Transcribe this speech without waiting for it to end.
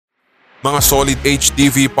Mga solid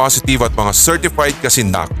HTV positive at mga certified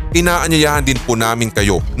kasindak, inaanyayahan din po namin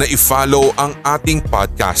kayo na i-follow ang ating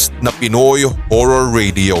podcast na Pinoy Horror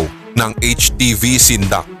Radio ng HTV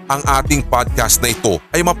Sindak. Ang ating podcast na ito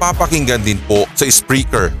ay mapapakinggan din po sa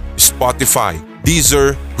Spreaker, Spotify,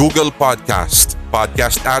 Deezer, Google Podcast,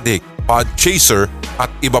 Podcast Addict, Podchaser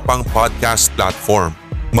at iba pang podcast platform.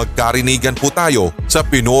 Magkarinigan po tayo sa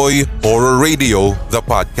Pinoy Horror Radio, the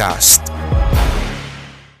podcast.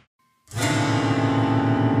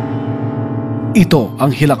 Ito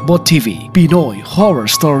ang Hilakbot TV, Pinoy Horror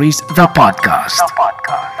Stories, the podcast.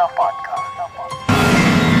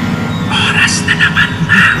 Oras na naman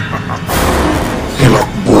na.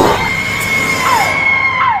 Hilakbot.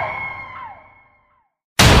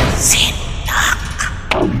 Sindak.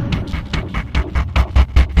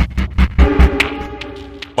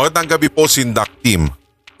 Magandang gabi po, Sindak Team.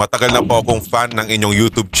 Matagal na po akong fan ng inyong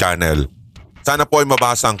YouTube channel. Sana po ay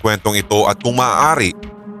mabasa ang kwentong ito at kung maaari,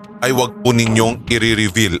 ay wag po ninyong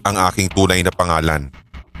i-reveal ang aking tunay na pangalan.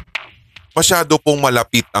 Masyado pong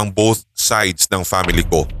malapit ang both sides ng family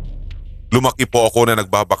ko. Lumaki po ako na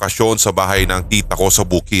nagbabakasyon sa bahay ng tita ko sa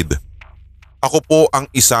bukid. Ako po ang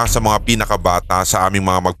isa sa mga pinakabata sa aming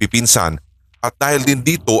mga magpipinsan at dahil din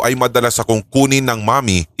dito ay madalas akong kunin ng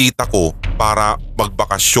mami, tita ko para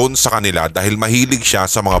magbakasyon sa kanila dahil mahilig siya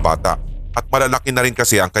sa mga bata at malalaki na rin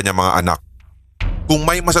kasi ang kanyang mga anak. Kung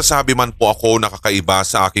may masasabi man po ako na kakaiba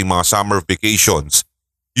sa aking mga summer vacations,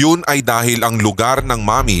 yun ay dahil ang lugar ng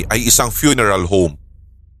mami ay isang funeral home.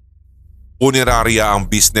 Punerarya ang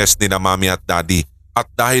business ni na mami at daddy at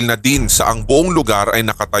dahil na din sa ang buong lugar ay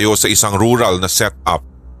nakatayo sa isang rural na setup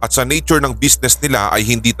at sa nature ng business nila ay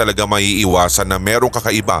hindi talaga maiiwasan na merong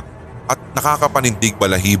kakaiba at nakakapanindig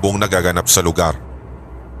balahibong nagaganap sa lugar.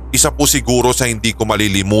 Isa po siguro sa hindi ko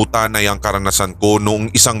malilimutan ay ang karanasan ko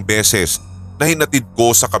noong isang beses na hinatid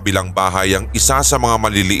ko sa kabilang bahay ang isa sa mga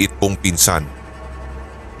maliliit kong pinsan.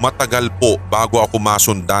 Matagal po bago ako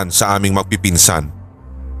masundan sa aming magpipinsan.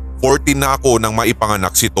 14 na ako nang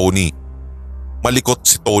maipanganak si Tony. Malikot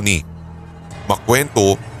si Tony.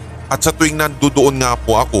 Makwento at sa tuwing nandoon nga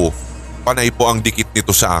po ako, panay po ang dikit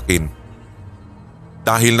nito sa akin.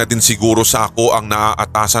 Dahil na din siguro sa ako ang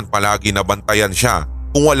naaatasan palagi na bantayan siya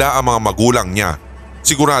kung wala ang mga magulang niya.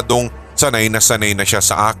 Siguradong sanay na siya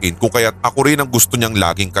sa akin kung kaya't ako rin ang gusto niyang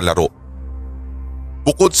laging kalaro.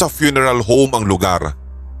 Bukod sa funeral home ang lugar,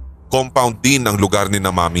 compound din ang lugar ni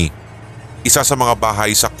na mami. Isa sa mga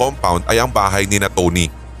bahay sa compound ay ang bahay ni na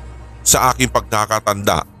Tony. Sa aking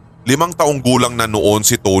pagkakatanda, 5 taong gulang na noon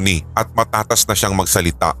si Tony at matatas na siyang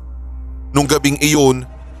magsalita. Nung gabing iyon,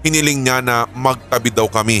 hiniling niya na magtabi daw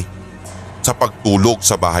kami sa pagtulog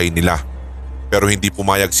sa bahay nila. Pero hindi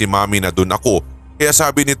pumayag si mami na dun ako. Kaya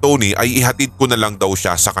sabi ni Tony ay ihatid ko na lang daw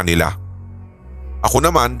siya sa kanila. Ako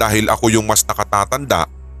naman dahil ako yung mas nakatatanda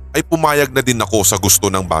ay pumayag na din ako sa gusto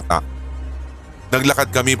ng bata.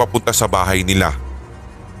 Naglakad kami papunta sa bahay nila.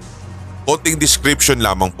 Konting description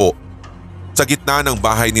lamang po. Sa gitna ng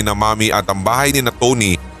bahay ni na mami at ang bahay ni na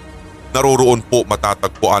Tony, naroroon po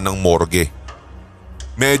matatagpuan ng morgue.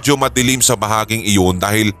 Medyo madilim sa bahaging iyon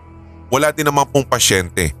dahil wala din naman pong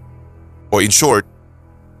pasyente. O in short,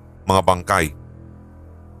 mga bangkay.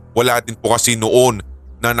 Wala din po kasi noon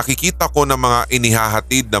na nakikita ko ng mga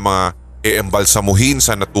inihahatid na mga eembalsamuhin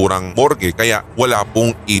sa naturang morgue kaya wala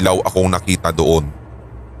pong ilaw akong nakita doon.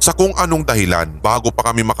 Sa kung anong dahilan bago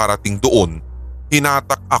pa kami makarating doon,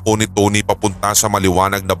 hinatak ako ni Tony papunta sa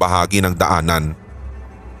maliwanag na bahagi ng daanan.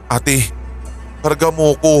 "Ate, karga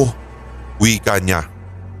mo ko," wika niya.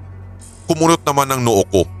 Kumunot naman ang noo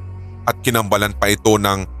ko at kinambalan pa ito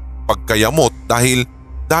ng pagkayamot dahil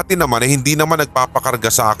dati naman ay hindi naman nagpapakarga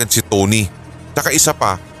sa akin si Tony. Tsaka isa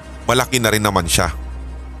pa, malaki na rin naman siya.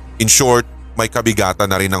 In short, may kabigatan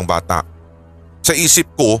na rin ang bata. Sa isip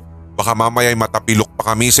ko, baka mamaya'y matapilok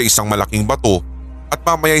pa kami sa isang malaking bato at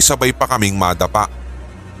mamaya'y sabay pa kaming madapa.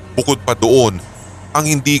 Bukod pa doon, ang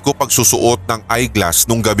hindi ko pagsusuot ng eyeglass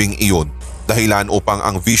nung gabing iyon dahilan upang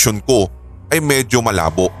ang vision ko ay medyo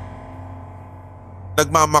malabo.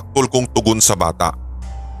 Nagmamaktol kong tugon sa bata.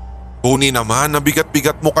 "Tony naman,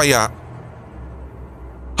 nabigat-bigat mo kaya?"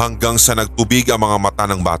 Hanggang sa nagtubig ang mga mata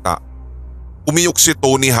ng bata. Umiyok si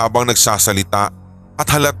Tony habang nagsasalita at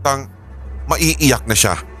halatang maiiyak na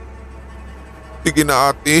siya. "Sige na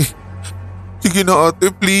ate. Sige na ate,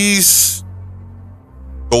 please."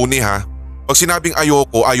 "Tony ha, pag sinabing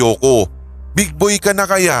ayoko, ayoko. Big boy ka na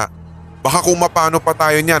kaya. Baka kung mapano pa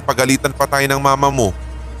tayo niyan, pagalitan pa tayo ng mama mo."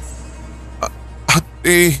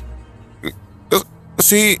 "Ate,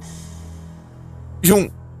 kasi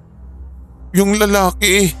yung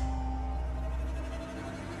lalaki."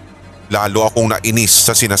 Lalo akong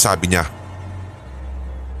nainis sa sinasabi niya.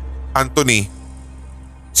 Anthony,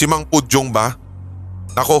 si Mang Pudyong ba?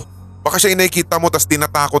 Nako, baka siya nakikita mo tas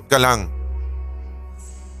tinatakot ka lang.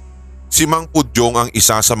 Si Mang Pudyong ang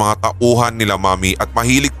isa sa mga tauhan nila mami at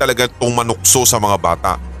mahilig talaga itong manukso sa mga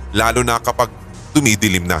bata, lalo na kapag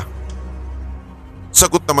dumidilim na.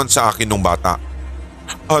 Sagot naman sa akin nung bata,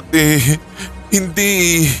 Ate,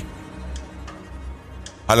 hindi.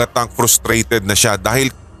 Halatang frustrated na siya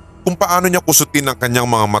dahil kung paano niya kusutin ang kanyang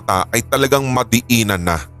mga mata ay talagang madiinan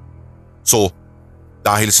na. So,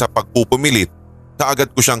 dahil sa pagpupumilit,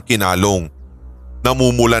 kaagad ko siyang kinalong.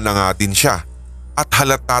 Namumula na nga din siya at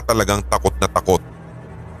halata talagang takot na takot.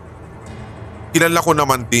 Kilala ko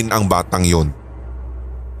naman din ang batang yun.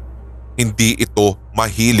 Hindi ito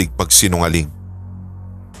mahilig magsinungaling.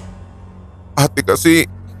 Ate kasi,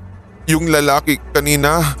 yung lalaki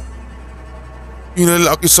kanina, yung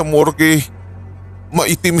lalaki sa morgue,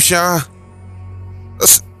 maitim siya.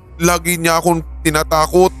 Tas lagi niya akong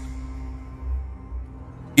tinatakot.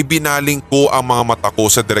 Ibinaling ko ang mga mata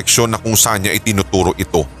ko sa direksyon na kung saan niya itinuturo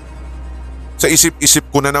ito. Sa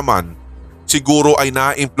isip-isip ko na naman, siguro ay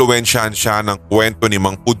naimpluwensyahan siya ng kwento ni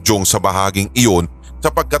Mang Pudyong sa bahaging iyon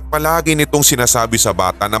sapagkat palagi nitong sinasabi sa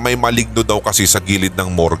bata na may maligno daw kasi sa gilid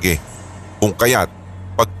ng morgue. Kung kaya't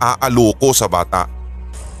pag-aaloko sa bata.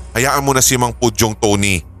 Hayaan mo na si Mang Pudyong,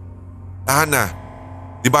 Tony. Tahan na.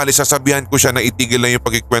 Di bali sasabihan ko siya na itigil lang yung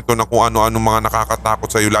pagkikwento ng kung ano-ano mga nakakatakot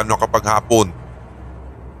sa iyo lalo kapag hapon.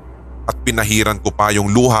 At pinahiran ko pa yung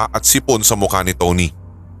luha at sipon sa mukha ni Tony.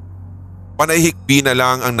 Panahikbi na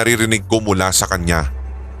lang ang naririnig ko mula sa kanya.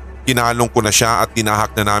 Kinalong ko na siya at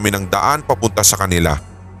tinahak na namin ang daan papunta sa kanila.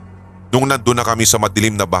 Nung nandun na kami sa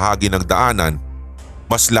madilim na bahagi ng daanan,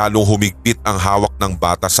 mas lalong humigpit ang hawak ng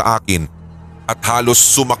bata sa akin at halos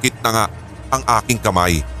sumakit na nga ang aking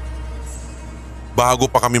kamay.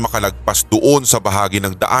 Bago pa kami makalagpas doon sa bahagi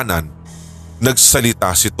ng daanan,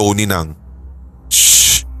 nagsalita si Tony ng,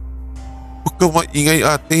 "Shh! Huwag ka maingay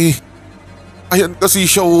ate. Ayan kasi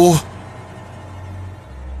siya oh."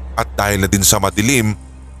 At dahil na din sa madilim,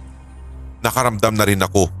 nakaramdam na rin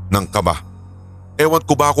ako ng kaba. Ewan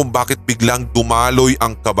ko ba kung bakit biglang dumaloy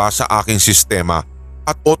ang kaba sa aking sistema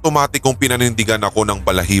at otomatikong pinanindigan ako ng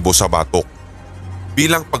balahibo sa batok.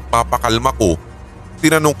 Bilang pagpapakalma ko,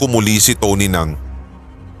 tinanong ko muli si Tony ng,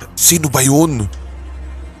 "Sino ba yun?"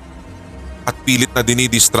 At pilit na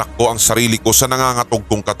dinidistract ko ang sarili ko sa nangangatog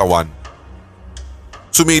kong katawan.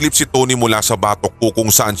 Sumilip si Tony mula sa batok ko kung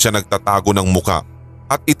saan siya nagtatago ng muka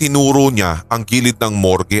at itinuro niya ang gilid ng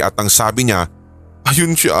morgue at ang sabi niya,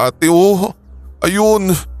 "Ayun siya ate oh,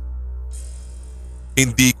 ayun."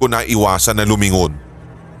 Hindi ko na iwasan na lumingon.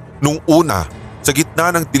 Nung una, sa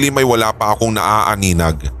gitna ng dilim ay wala pa akong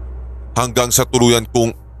naaaninag. Hanggang sa tuluyan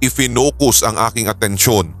kong ifinokus ang aking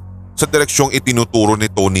atensyon sa direksyong itinuturo ni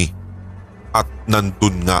Tony. At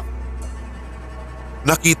nandun nga.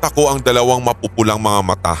 Nakita ko ang dalawang mapupulang mga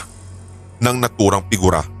mata ng naturang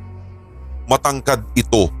figura. Matangkad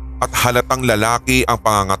ito at halatang lalaki ang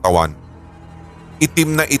pangangatawan.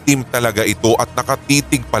 Itim na itim talaga ito at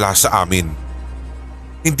nakatitig pala sa amin.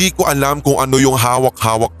 Hindi ko alam kung ano yung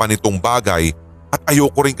hawak-hawak pa nitong bagay at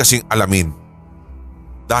ayoko rin kasing alamin.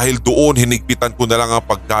 Dahil doon hinigpitan ko na lang ang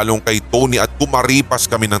pagkalong kay Tony at kumaripas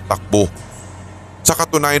kami ng takbo. Sa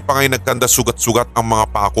katunayan pa nga'y nagkanda sugat-sugat ang mga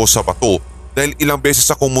pako sa bato dahil ilang beses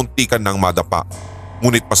akong muntikan ng madapa.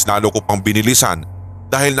 Ngunit mas lalo ko pang binilisan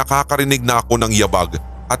dahil nakakarinig na ako ng yabag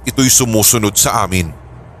at ito'y sumusunod sa amin.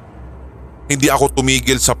 Hindi ako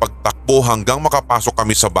tumigil sa pagtakbo hanggang makapasok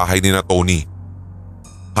kami sa bahay ni na Tony.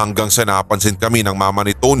 Hanggang sa napansin kami ng mama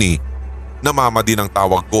ni Tony na mama din ang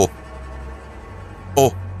tawag ko.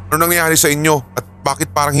 "Oh, ano nangyayari sa inyo at bakit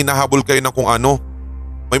parang hinahabol kayo ng kung ano?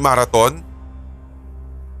 May marathon?"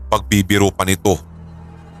 Pagbibiro pa nito.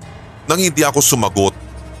 Nang hindi ako sumagot,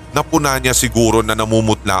 napuna niya siguro na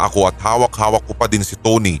namumutla ako at hawak-hawak ko pa din si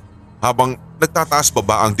Tony habang nagtataas pa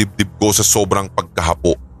ba ang dibdib ko sa sobrang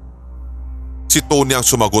pagkahapo. Si Tony ang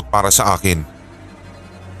sumagot para sa akin.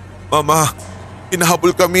 "Mama,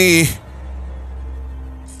 hinahabol kami."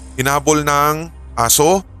 "Hinahabol ng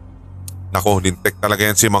aso?" Nako, lintek talaga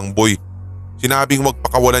yan si Mang Boy. Sinabing wag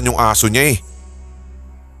pakawalan yung aso niya eh.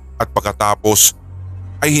 At pagkatapos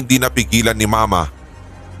ay hindi napigilan ni Mama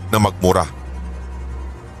na magmura.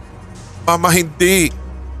 "Mama, hindi.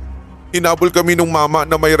 Hinabol kami nung mama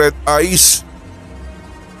na may red eyes."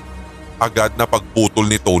 Agad na pagputol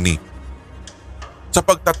ni Tony. Sa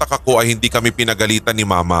pagtataka ko ay hindi kami pinagalitan ni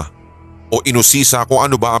Mama o inusisa kung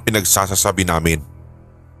ano ba ang pinagsasasabi namin.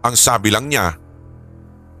 Ang sabi lang niya,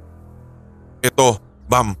 "Eto,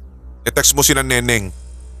 Ma'am, i-text mo sila Neneng.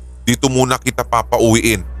 Dito muna kita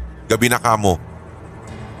papauwiin. gabi na kamo.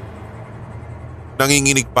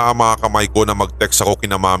 Nanginginig pa ang mga kamay ko na mag-text ako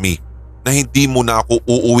kina mami na hindi muna ako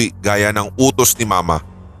uuwi gaya ng utos ni mama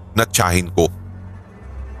na tiyahin ko.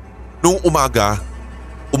 Noong umaga,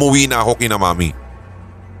 umuwi na ako kina mami.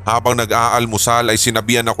 Habang nag-aalmusal ay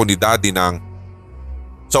sinabihan ako ni daddy ng,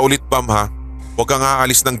 "Sa ulit Bam ha, huwag kang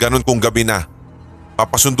aalis ng ganun kung gabi na.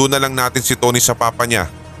 Papasundo na lang natin si Tony sa papa niya."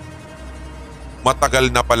 Matagal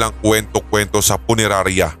na palang kwento-kwento sa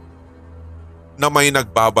punerarya na may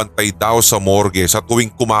nagbabantay daw sa morgue sa tuwing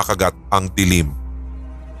kumakagat ang dilim.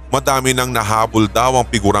 Madami nang nahabol daw ang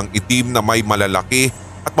figurang itim na may malalaki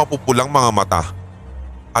at mapupulang mga mata.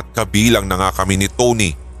 At kabilang na nga kami ni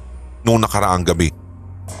Tony noong nakaraang gabi.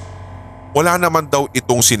 Wala naman daw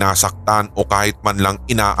itong sinasaktan o kahit man lang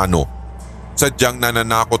inaano. Sadyang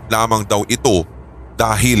nananakot lamang daw ito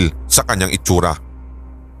dahil sa kanyang itsura.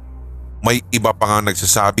 May iba pa nga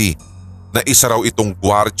nagsasabi na isa raw itong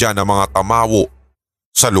gwardya ng mga tamawo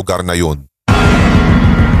sa lugar na yun.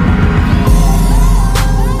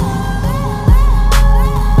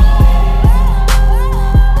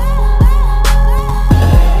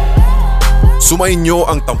 Sumainyo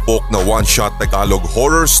ang tampok na one-shot Tagalog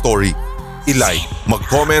horror story. I-like,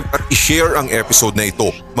 mag-comment at i-share ang episode na ito,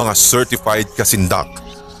 mga certified kasindak.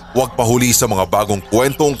 Huwag pahuli sa mga bagong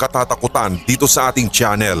kwentong katatakutan dito sa ating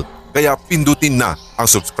channel. Kaya pindutin na ang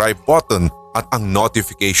subscribe button at ang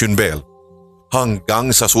notification bell.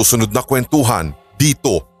 Hanggang sa susunod na kwentuhan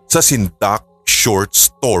dito sa Sindak Short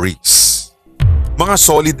Stories. Mga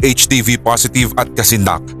solid HTV positive at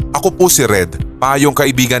kasindak, ako po si Red, payong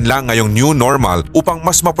kaibigan lang ngayong new normal upang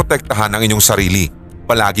mas maprotektahan ang inyong sarili.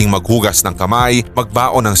 Palaging maghugas ng kamay,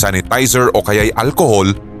 magbaon ng sanitizer o kaya'y alcohol,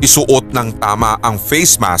 isuot ng tama ang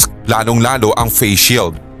face mask, lalong-lalo ang face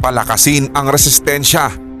shield. Palakasin ang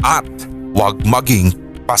resistensya at huwag maging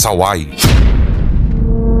pasaway.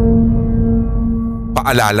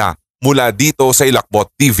 Paalala, mula dito sa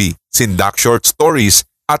Hilakbot TV, Sindak Short Stories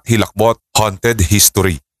at Hilakbot Haunted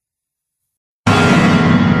History.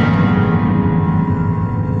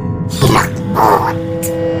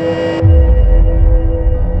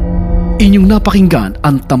 Inyong napakinggan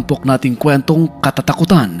ang tampok nating kwentong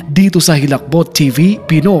katatakutan dito sa Hilakbot TV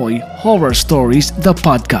Pinoy Horror Stories The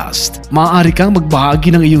Podcast. Maaari kang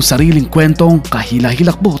magbahagi ng iyong sariling kwentong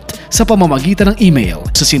kahila-hilakbot sa pamamagitan ng email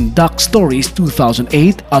sa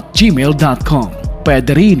sindakstories2008@gmail.com.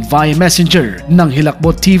 Pwede rin via Messenger ng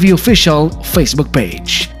Hilakbot TV official Facebook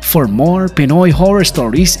page. For more Pinoy horror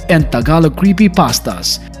stories and Tagalog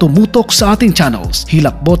creepypastas, tumutok sa ating channels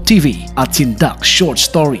Hilakbot TV at Sindak Short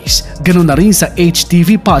Stories. Ganun na rin sa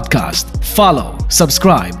HTV Podcast. Follow,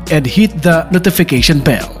 subscribe, and hit the notification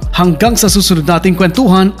bell. Hanggang sa susunod nating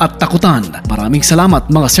kwentuhan at takutan. Maraming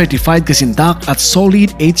salamat mga certified kasindak at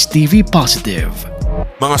solid HTV positive.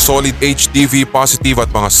 Mga solid HTV positive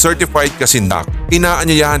at mga certified kasindak,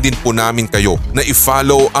 inaanyayahan din po namin kayo na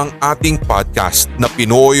i-follow ang ating podcast na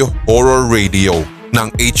Pinoy Horror Radio ng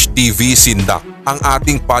HTV Sindak. Ang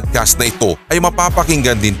ating podcast na ito ay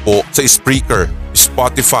mapapakinggan din po sa Spreaker,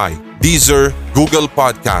 Spotify, Deezer, Google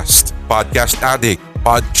Podcast, Podcast Addict,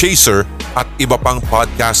 Podchaser at iba pang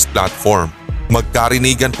podcast platform.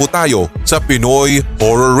 Magkarinigan po tayo sa Pinoy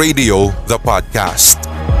Horror Radio, the podcast.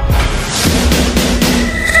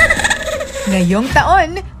 Ngayong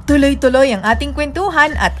taon, tuloy-tuloy ang ating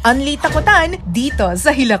kwentuhan at unli takutan dito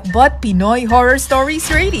sa Hilakbot Pinoy Horror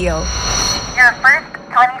Stories Radio. Your first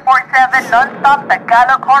 24/7 non-stop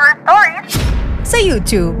Tagalog horror stories Sa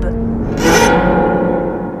YouTube.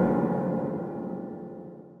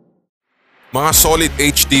 Mga solid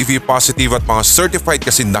HTV positive at mga certified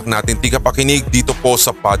kasindak natin tigapakinig dito po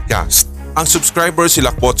sa podcast. Ang subscribers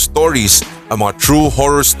Hilakbot Stories, ang mga true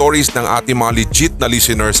horror stories ng ating mga legit na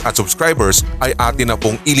listeners at subscribers ay atin na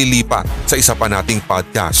pong ililipat sa isa pa nating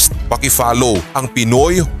podcast. Paki-follow ang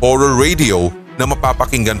Pinoy Horror Radio na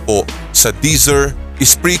mapapakinggan po sa Deezer,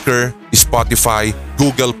 Spreaker, Spotify,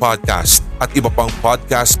 Google Podcast at iba pang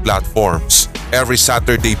podcast platforms. Every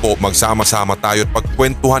Saturday po magsama-sama tayo at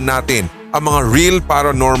pagkwentuhan natin ang mga real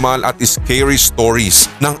paranormal at scary stories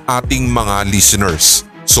ng ating mga listeners.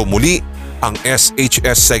 So muli, ang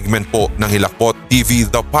SHS segment po ng Hilakbot TV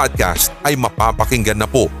The Podcast ay mapapakinggan na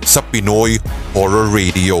po sa Pinoy Horror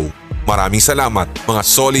Radio. Maraming salamat mga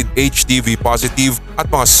solid HTV positive at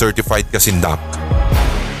mga certified kasindak.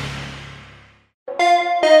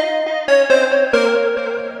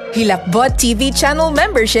 Hilakbot TV channel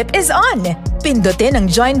membership is on. Pindutin ang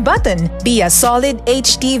join button, be a solid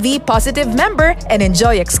HTV positive member and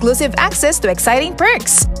enjoy exclusive access to exciting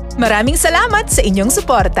perks. Maraming salamat sa inyong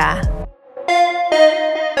suporta.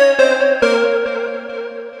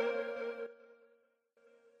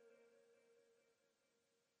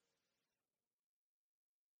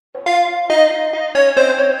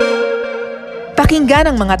 Pakinggan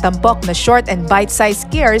ang mga tampok na short and bite-sized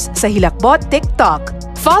scares sa Hilakbot TikTok.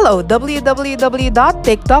 Follow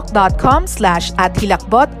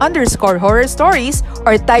www.tiktok.com/@hilakbot_horror stories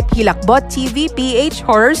or type Hilakbot TV PH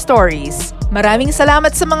Horror Stories. Maraming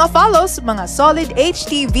salamat sa mga follows, mga Solid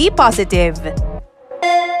HTV Positive.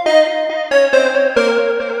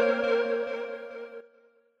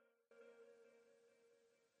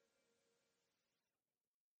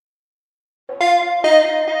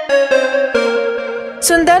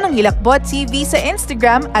 Sundan ang Hilakbot TV sa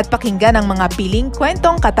Instagram at pakinggan ang mga piling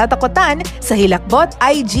kwentong katatakutan sa Hilakbot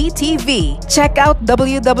IGTV. Check out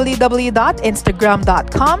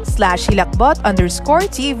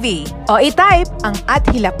www.instagram.com/hilakbot_TV o i-type ang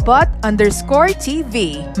 @hilakbot_TV.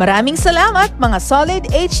 Maraming salamat mga Solid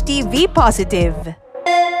HTV Positive.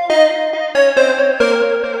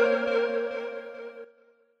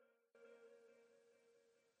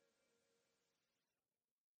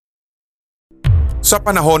 Sa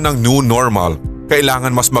panahon ng new normal,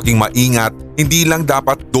 kailangan mas maging maingat, hindi lang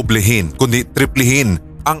dapat doblehin kundi triplihin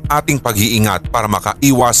ang ating pag-iingat para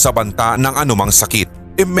makaiwas sa banta ng anumang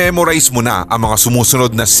sakit. I-memorize mo na ang mga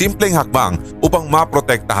sumusunod na simpleng hakbang upang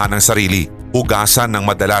maprotektahan ang sarili. Hugasan ng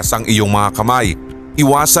madalas ang iyong mga kamay.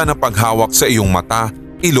 Iwasan ang paghawak sa iyong mata,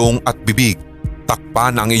 ilong at bibig.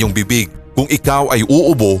 Takpan ang iyong bibig kung ikaw ay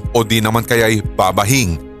uubo o di naman kaya'y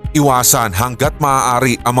babahing. Iwasan hanggat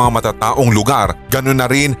maaari ang mga matataong lugar, ganoon na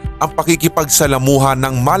rin ang pakikipagsalamuhan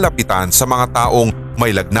ng malapitan sa mga taong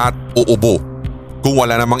may lagnat o ubo. Kung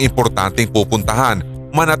wala namang importanteng pupuntahan,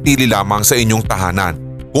 manatili lamang sa inyong tahanan.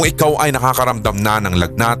 Kung ikaw ay nakakaramdam na ng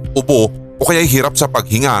lagnat, ubo o kaya'y hirap sa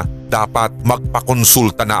paghinga, dapat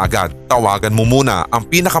magpakonsulta na agad. Tawagan mo muna ang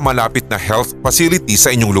pinakamalapit na health facility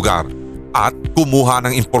sa inyong lugar at kumuha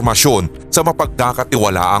ng impormasyon sa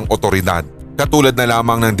mapagkakatiwalaang otoridad. Katulad na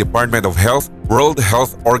lamang ng Department of Health, World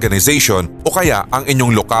Health Organization o kaya ang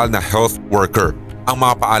inyong lokal na health worker. Ang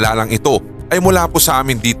mga paalalang ito ay mula po sa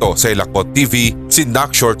amin dito sa Hilakbot TV,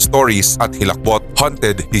 Sindak Short Stories at Hilakbot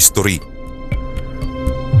Haunted History.